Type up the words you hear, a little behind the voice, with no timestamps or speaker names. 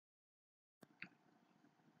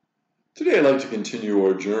Today, I'd like to continue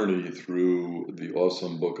our journey through the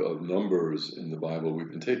awesome book of Numbers in the Bible.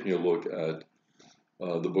 We've been taking a look at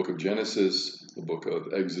the book of Genesis, the book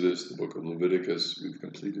of Exodus, the book of Leviticus. We've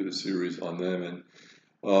completed a series on them. And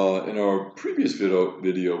in our previous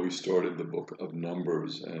video, we started the book of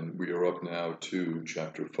Numbers, and we are up now to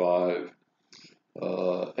chapter 5.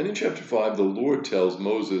 And in chapter 5, the Lord tells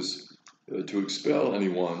Moses to expel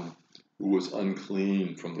anyone who was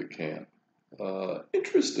unclean from the camp.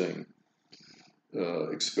 Interesting.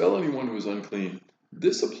 Expel anyone who is unclean.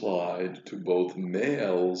 This applied to both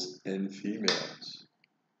males and females.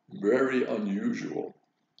 Very unusual,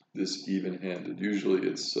 this even-handed. Usually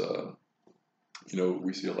it's,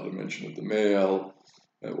 we see a lot of mention of the male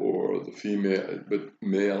or the female, but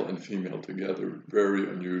male and female together, very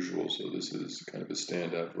unusual. So this is kind of a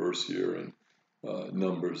standout verse here in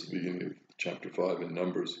Numbers, the beginning of chapter 5 in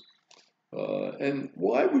Numbers. And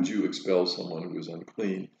why would you expel someone who is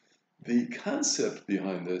unclean? The concept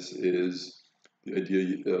behind this is the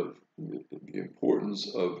idea of the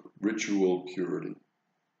importance of ritual purity.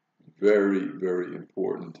 Very, very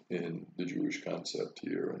important in the Jewish concept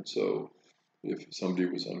here. And so if somebody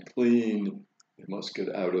was unclean, they must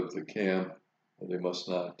get out of the camp, and they must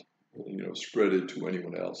not, spread it to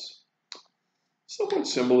anyone else. Somewhat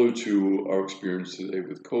similar to our experience today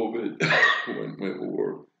with COVID,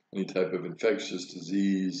 or any type of infectious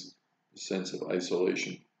disease, the sense of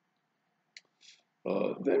isolation.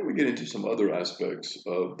 Then we get into some other aspects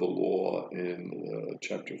of the law in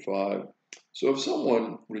chapter 5. So if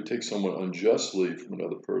someone were to take someone unjustly from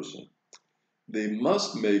another person, they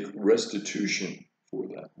must make restitution for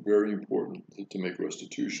that. Very important to make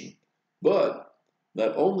restitution. But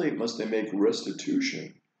not only must they make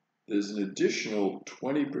restitution, there's an additional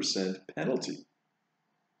 20% penalty.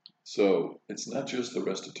 So it's not just the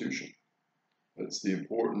restitution. It's the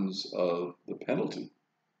importance of the penalty.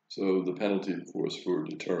 So the penalty, of course, for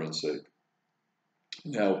deterrence sake.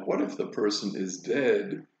 Now, what if the person is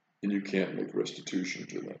dead and you can't make restitution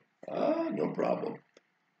to them? No problem.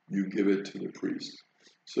 You give it to the priest.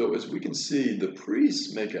 So as we can see, the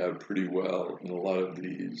priests make out pretty well in a lot of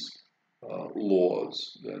these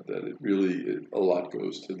laws, that a lot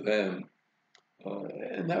goes to them.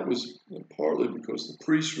 And that was partly because the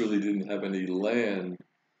priests really didn't have any land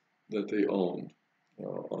that they owned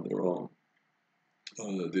on their own.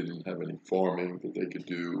 They didn't have any farming that they could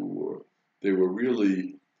do, or they were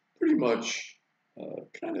really pretty much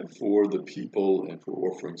kind of for the people and for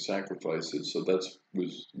offering sacrifices. So that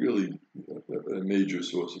was really a major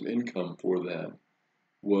source of income for them,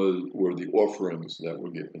 were the offerings that were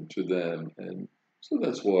given to them. And so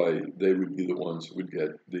that's why they would be the ones who would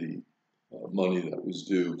get the money that was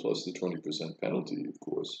due, plus the 20% penalty, of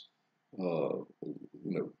course,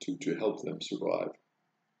 to help them survive.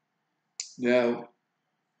 Now,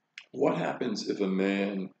 what happens if a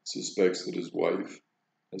man suspects that his wife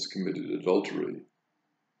has committed adultery,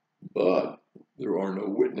 but there are no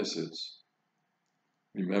witnesses?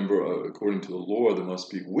 Remember, according to the law, there must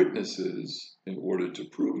be witnesses in order to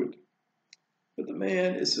prove it. But the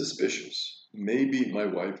man is suspicious. Maybe my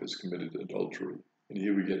wife has committed adultery. And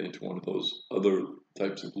here we get into one of those other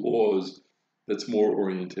types of laws that's more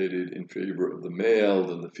orientated in favor of the male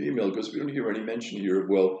than the female, because we don't hear any mention here of,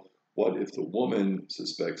 well, what if the woman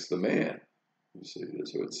suspects the man? You see,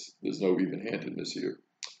 so there's no even-handedness here.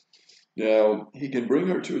 Now, he can bring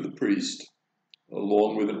her to the priest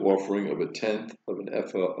along with an offering of 1/10 of an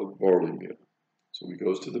ephah of barley meal. So he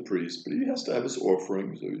goes to the priest, but he has to have his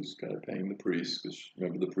offering, so he's kind of paying the priest, because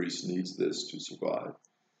remember, the priest needs this to survive.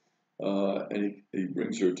 And he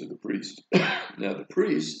brings her to the priest. Now, the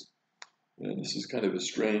priest, and this is kind of a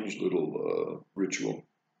strange little ritual,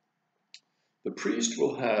 the priest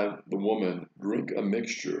will have the woman drink a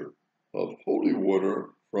mixture of holy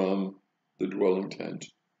water from the dwelling tent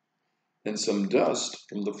and some dust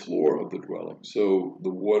from the floor of the dwelling. So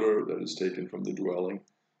the water that is taken from the dwelling,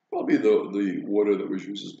 probably the water that was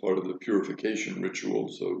used as part of the purification ritual,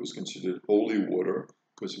 so it was considered holy water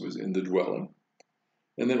because it was in the dwelling.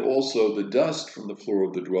 And then also the dust from the floor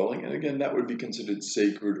of the dwelling, and again, that would be considered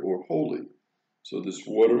sacred or holy. So this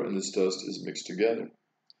water and this dust is mixed together.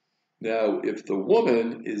 Now, if the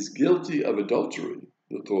woman is guilty of adultery,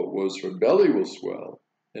 the thought was her belly will swell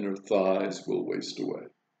and her thighs will waste away.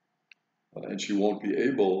 And she won't be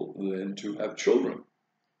able then to have children.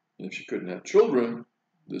 And if she couldn't have children,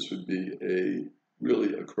 this would be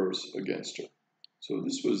really a curse against her. So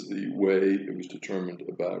this was the way it was determined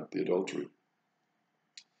about the adultery.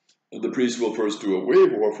 And the priest will first do a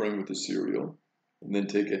wave offering with the cereal, and then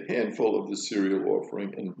take a handful of the cereal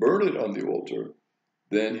offering and burn it on the altar.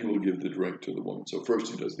 Then he will give the drink to the woman. So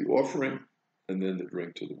first he does the offering, and then the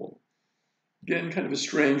drink to the woman. Again, kind of a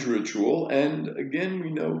strange ritual. And again,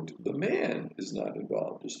 we note the man is not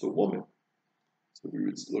involved, just the woman. So we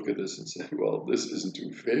would look at this and say, well, this isn't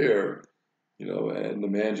too fair, and the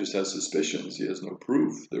man just has suspicions. He has no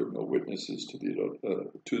proof. There are no witnesses to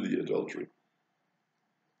the adultery.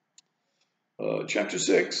 Chapter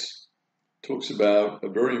 6 talks about a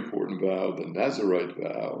very important vow, the Nazirite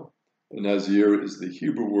vow. The Nazir is the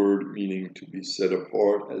Hebrew word meaning to be set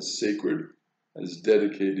apart as sacred, as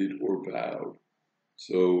dedicated or vowed.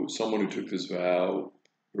 So someone who took this vow,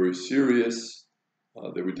 very serious,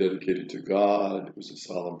 they were dedicated to God. It was a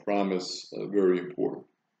solemn promise, very important.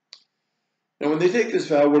 Now, when they take this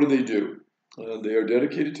vow, what do? They are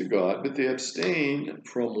dedicated to God, but they abstain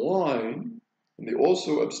from wine, and they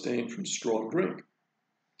also abstain from strong drink.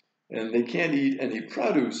 And they can't eat any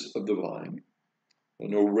produce of the vine,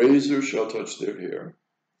 and no razor shall touch their hair.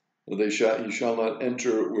 He shall not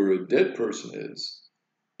enter where a dead person is,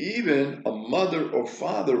 even a mother or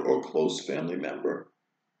father or close family member.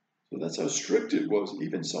 So that's how strict it was.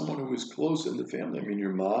 Even someone who was close in the family. I mean,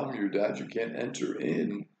 your mom, your dad, you can't enter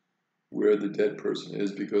in where the dead person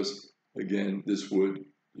is because, again, this would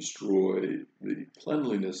destroy the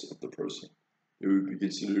cleanliness of the person. They would be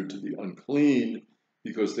considered to be unclean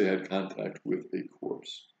because they had contact with a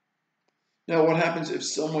corpse. Now, what happens if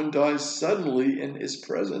someone dies suddenly in his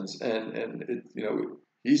presence and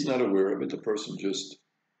he's not aware of it? The person just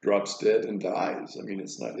drops dead and dies. I mean,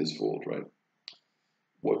 it's not his fault, right?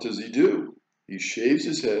 What does he do? He shaves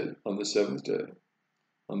his head on the 7th day.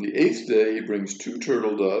 On the 8th day, he brings 2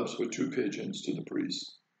 turtle doves or 2 pigeons to the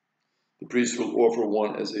priest. The priest will offer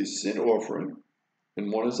one as a sin offering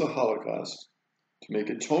and one as a holocaust to make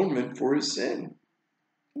atonement for his sin.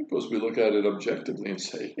 Of course, we look at it objectively and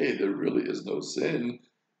say, hey, there really is no sin.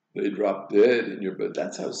 They dropped dead in your bed.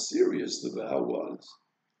 That's how serious the vow was.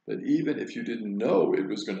 That even if you didn't know it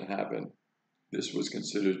was going to happen, this was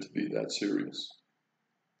considered to be that serious.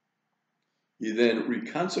 He then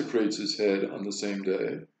reconsecrates his head on the same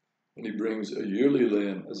day, and he brings a yearly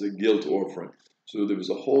lamb as a guilt offering. So there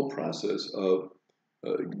was a whole process of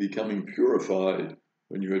becoming purified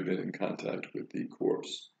when you had been in contact with the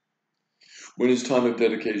corpse. When his time of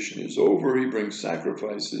dedication is over, he brings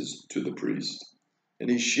sacrifices to the priest,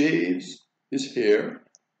 and he shaves his hair,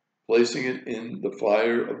 placing it in the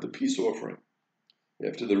fire of the peace offering.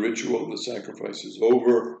 After the ritual of the sacrifice is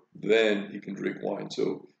over, then he can drink wine.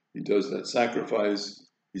 So he does that sacrifice,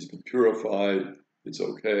 he's been purified, it's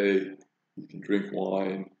okay, he can drink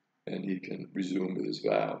wine, and he can resume with his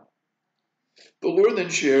vow. The Lord then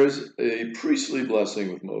shares a priestly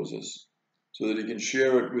blessing with Moses so that he can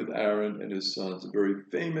share it with Aaron and his sons, a very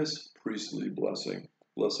famous priestly blessing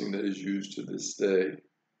that is used to this day.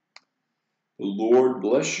 The Lord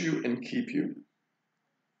bless you and keep you.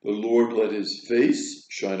 The Lord let his face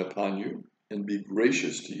shine upon you and be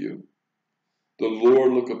gracious to you. The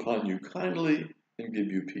Lord look upon you kindly and give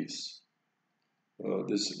you peace.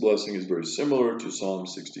 This blessing is very similar to Psalm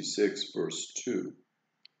 66, verse 2.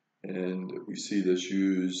 And we see this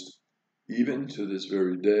used even to this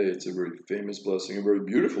very day. It's a very famous blessing, a very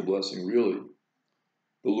beautiful blessing, really.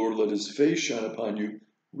 The Lord let his face shine upon you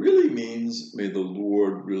really means may the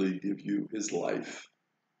Lord really give you his life,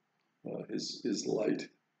 his light,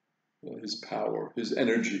 his power, his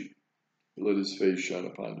energy. Let his face shine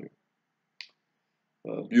upon you.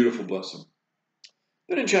 Beautiful blessing.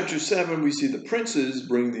 Then in chapter 7, we see the princes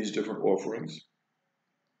bring these different offerings.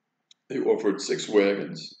 They offered 6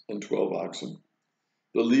 wagons and 12 oxen.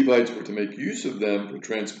 The Levites were to make use of them for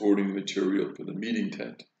transporting the material for the meeting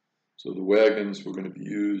tent. So the wagons were going to be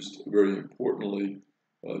used very importantly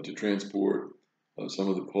to transport some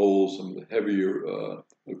of the poles, some of the heavier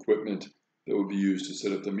equipment that would be used to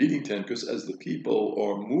set up the meeting tent, because as the people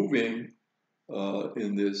are moving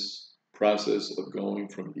in this process of going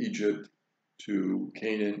from Egypt to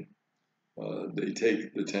Canaan, they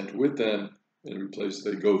take the tent with them, and every place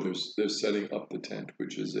they go, they're setting up the tent,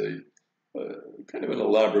 which is a kind of an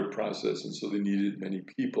elaborate process, and so they needed many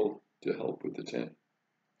people to help with the tent.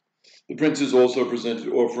 The princes also presented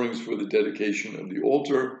offerings for the dedication of the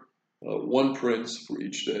altar, 1 prince for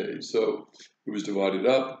each day. So it was divided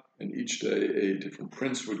up, and each day a different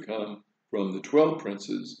prince would come. From the 12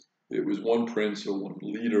 princes, it was 1 prince or 1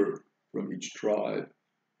 leader from each tribe,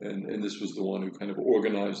 and this was the one who kind of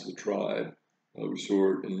organized the tribe. We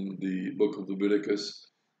saw it in the book of Leviticus.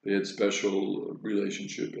 They had special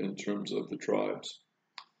relationship in terms of the tribes.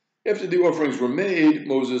 After the offerings were made,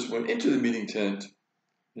 Moses went into the meeting tent,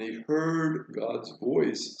 and he heard God's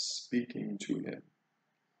voice speaking to him.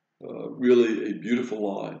 Really a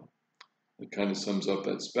beautiful line that kind of sums up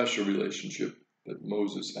that special relationship that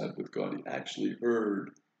Moses had with God. He actually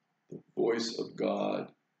heard the voice of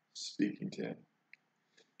God speaking to him.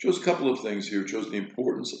 Shows a couple of things here. It shows the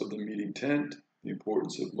importance of the meeting tent, the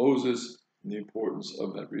importance of Moses, and the importance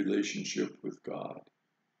of that relationship with God.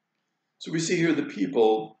 So we see here the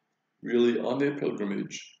people really on their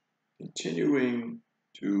pilgrimage, continuing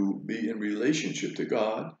to be in relationship to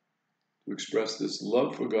God, to express this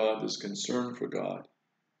love for God, this concern for God,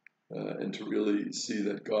 and to really see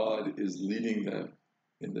that God is leading them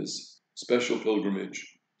in this special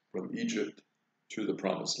pilgrimage from Egypt to the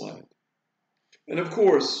Promised Land. And of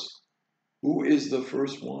course, who is the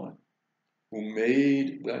first one who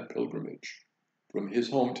made that pilgrimage from his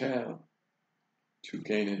hometown to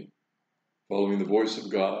Canaan, following the voice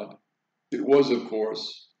of God? It was, of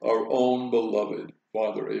course, our own beloved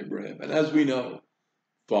Father Abraham. And as we know,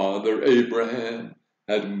 Father Abraham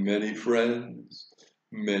had many friends.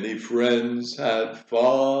 Many friends had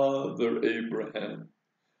Father Abraham.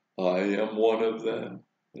 I am one of them,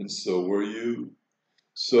 and so were you.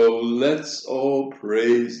 So let's all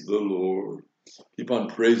praise the Lord. Keep on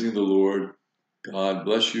praising the Lord. God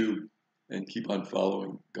bless you, and keep on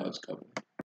following God's covenant.